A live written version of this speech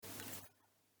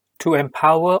To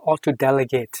empower or to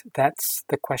delegate? That's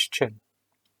the question.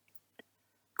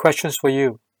 Questions for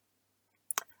you.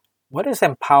 What does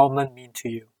empowerment mean to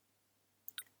you?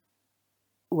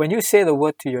 When you say the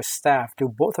word to your staff, do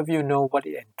both of you know what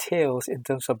it entails in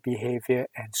terms of behavior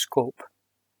and scope?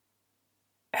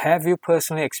 Have you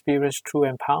personally experienced true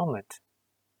empowerment?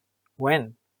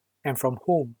 When and from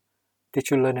whom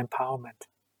did you learn empowerment?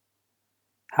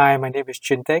 Hi, my name is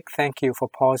Chintek. Thank you for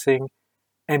pausing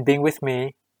and being with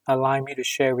me, allowing me to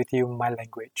share with you my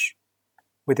language.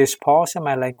 With this pause in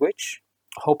my language,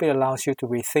 I hope it allows you to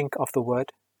rethink of the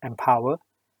word empower,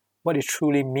 what it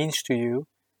truly means to you,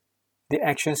 the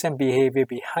actions and behavior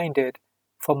behind it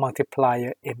for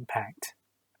multiplier impact.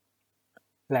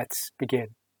 Let's begin.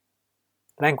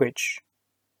 Language.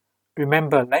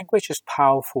 Remember, language is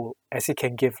powerful as it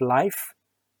can give life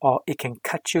or it can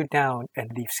cut you down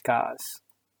and leave scars.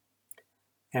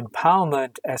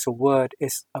 Empowerment as a word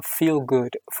is a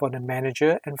feel-good for the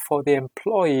manager and for the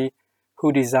employee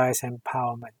who desires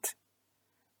empowerment.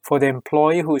 For the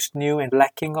employee who is new and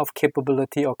lacking of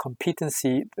capability or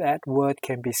competency, that word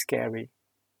can be scary.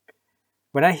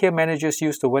 When I hear managers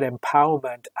use the word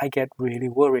empowerment, I get really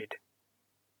worried.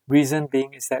 Reason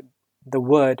being is that the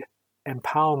word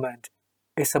empowerment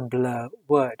is a blur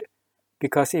word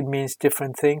because it means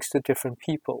different things to different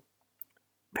people.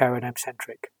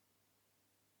 Paradigm-centric.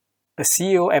 A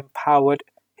CEO empowered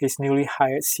his newly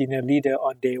hired senior leader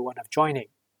on day one of joining.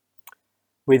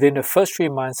 Within the first 3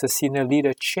 months, the senior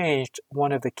leader changed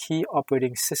one of the key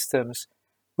operating systems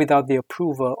without the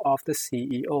approval of the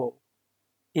CEO.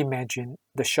 Imagine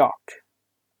the shock.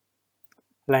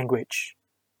 Language.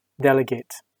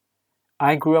 Delegate.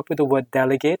 I grew up with the word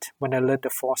delegate when I learned the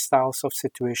 4 styles of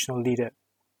situational leader.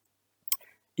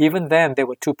 Even then, there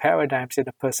were 2 paradigms in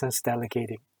a person's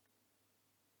delegating.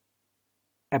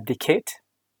 Abdicate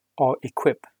or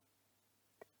equip.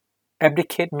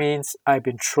 Abdicate means I've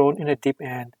been thrown in the deep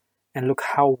end and look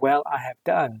how well I have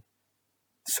done.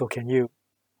 So can you.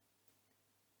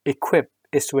 Equip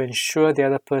is to ensure the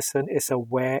other person is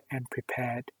aware and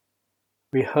prepared.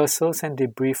 Rehearsals and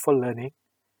debrief for learning.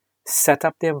 Set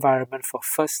up the environment for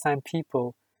first-time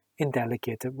people in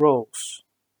delegated roles.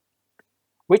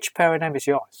 Which paradigm is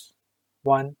yours?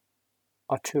 1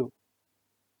 or 2?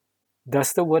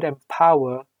 Does the word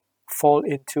empower fall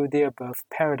into the above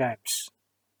paradigms?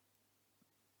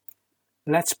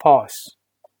 Let's pause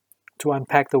to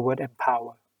unpack the word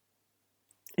empower.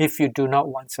 If you do not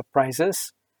want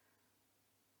surprises,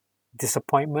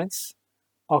 disappointments,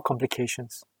 or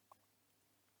complications.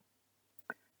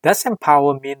 Does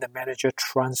empower mean the manager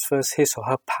transfers his or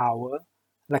her power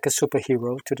like a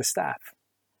superhero to the staff?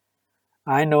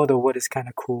 I know the word is kind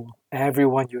of cool.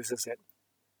 Everyone uses it.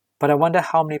 But I wonder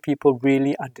how many people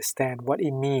really understand what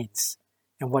it means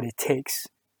and what it takes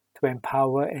to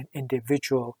empower an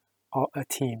individual or a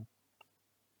team.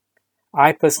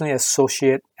 I personally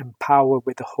associate empower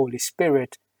with the Holy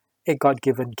Spirit, a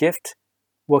God-given gift,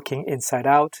 working inside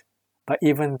out, but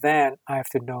even then I have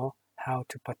to know how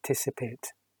to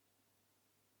participate.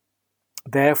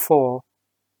 Therefore,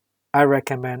 I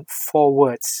recommend 4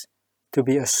 words to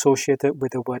be associated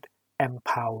with the word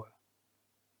empower.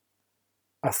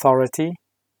 Authority,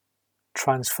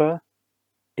 transfer,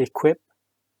 equip,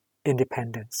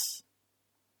 independence.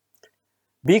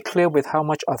 Be clear with how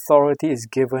much authority is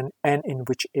given and in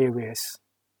which areas.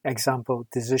 Example,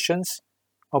 decisions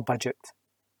or budget.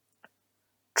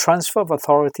 Transfer of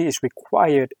authority is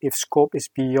required if scope is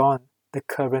beyond the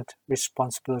current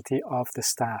responsibility of the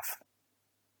staff.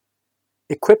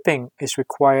 Equipping is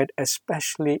required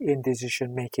especially in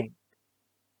decision making.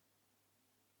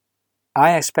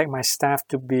 I expect my staff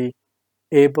to be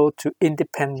able to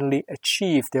independently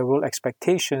achieve their role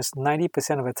expectations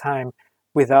 90% of the time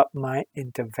without my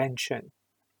intervention.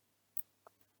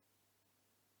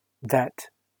 That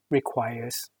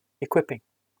requires equipping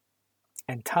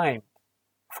and time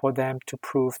for them to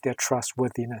prove their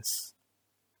trustworthiness.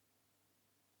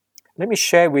 Let me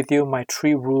share with you my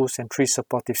 3 rules and 3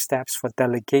 supportive steps for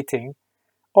delegating,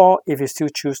 or if you still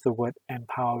choose the word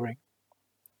empowering.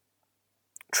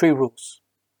 3 rules.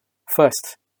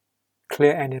 First,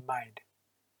 clear and in mind.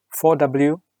 4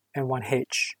 W and 1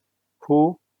 H.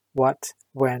 Who, what,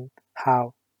 when,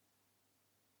 how,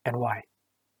 and why.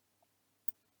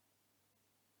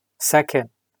 Second,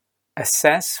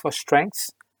 assess for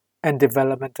strengths and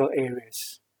developmental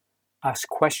areas. Ask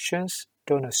questions,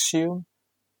 don't assume,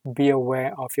 be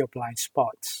aware of your blind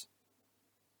spots.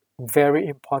 Very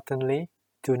importantly,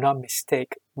 do not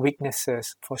mistake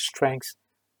weaknesses for strengths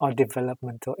or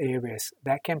developmental areas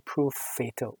that can prove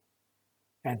fatal.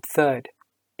 And third,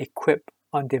 equip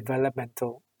on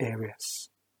developmental areas.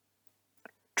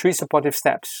 3 supportive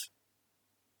steps.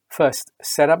 First,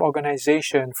 set up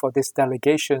organization for this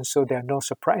delegation so there are no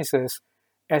surprises,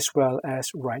 as well as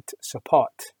right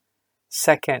support.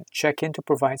 Second, check in to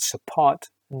provide support,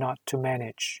 not to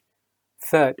manage.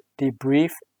 Third,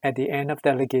 debrief at the end of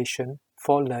delegation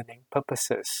for learning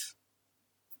purposes.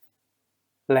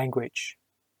 Language.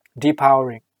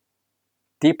 Depowering.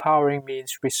 Depowering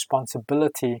means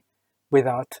responsibility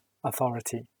without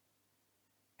authority.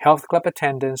 Health club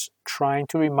attendants trying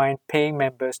to remind paying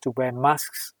members to wear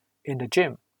masks in the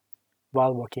gym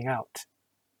while working out.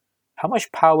 How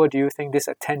much power do you think these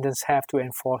attendants have to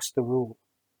enforce the rule?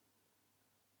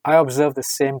 I observe the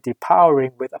same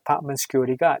depowering with apartment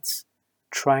security guards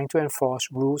trying to enforce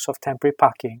rules of temporary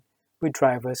parking with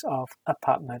drivers of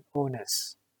apartment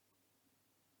owners.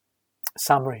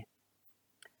 Summary.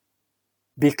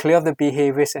 Be clear of the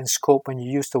behaviors and scope when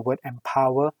you use the word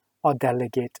empower or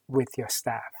delegate with your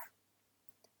staff.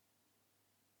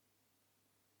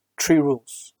 3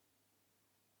 rules.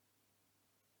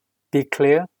 Be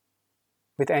clear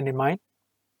with end in mind.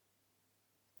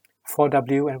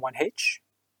 4W and 1H.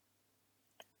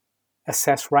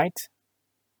 Assess right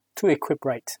to equip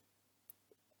right.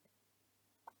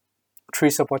 3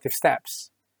 supportive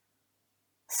steps.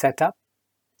 Set up,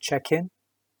 check in,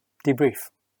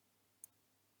 debrief.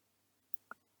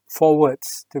 4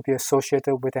 words to be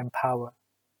associated with empower: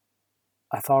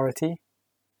 authority,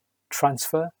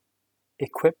 transfer,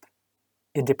 equip,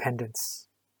 independence.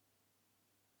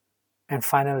 And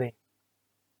finally,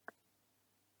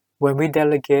 when we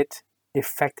delegate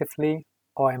effectively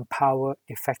or empower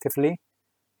effectively,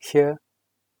 here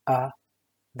are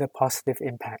the positive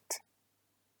impact.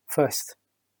 First,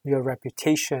 your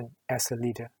reputation as a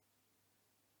leader.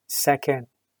 Second,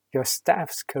 your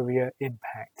staff's career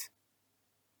impact.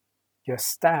 Your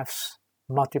staff's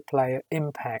multiplier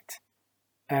impact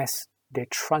as they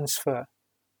transfer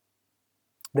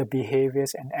the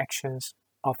behaviors and actions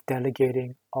of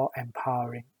delegating or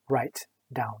empowering right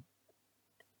down.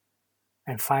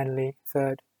 And finally,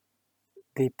 third,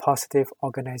 the positive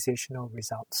organizational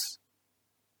results.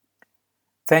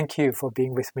 Thank you for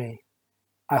being with me.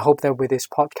 I hope that with this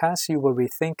podcast, you will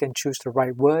rethink and choose the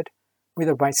right word with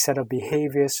the right set of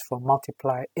behaviors for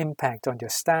multiplier impact on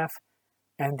your staff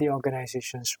and the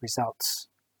organization's results.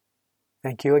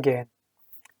 Thank you again.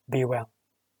 Be well.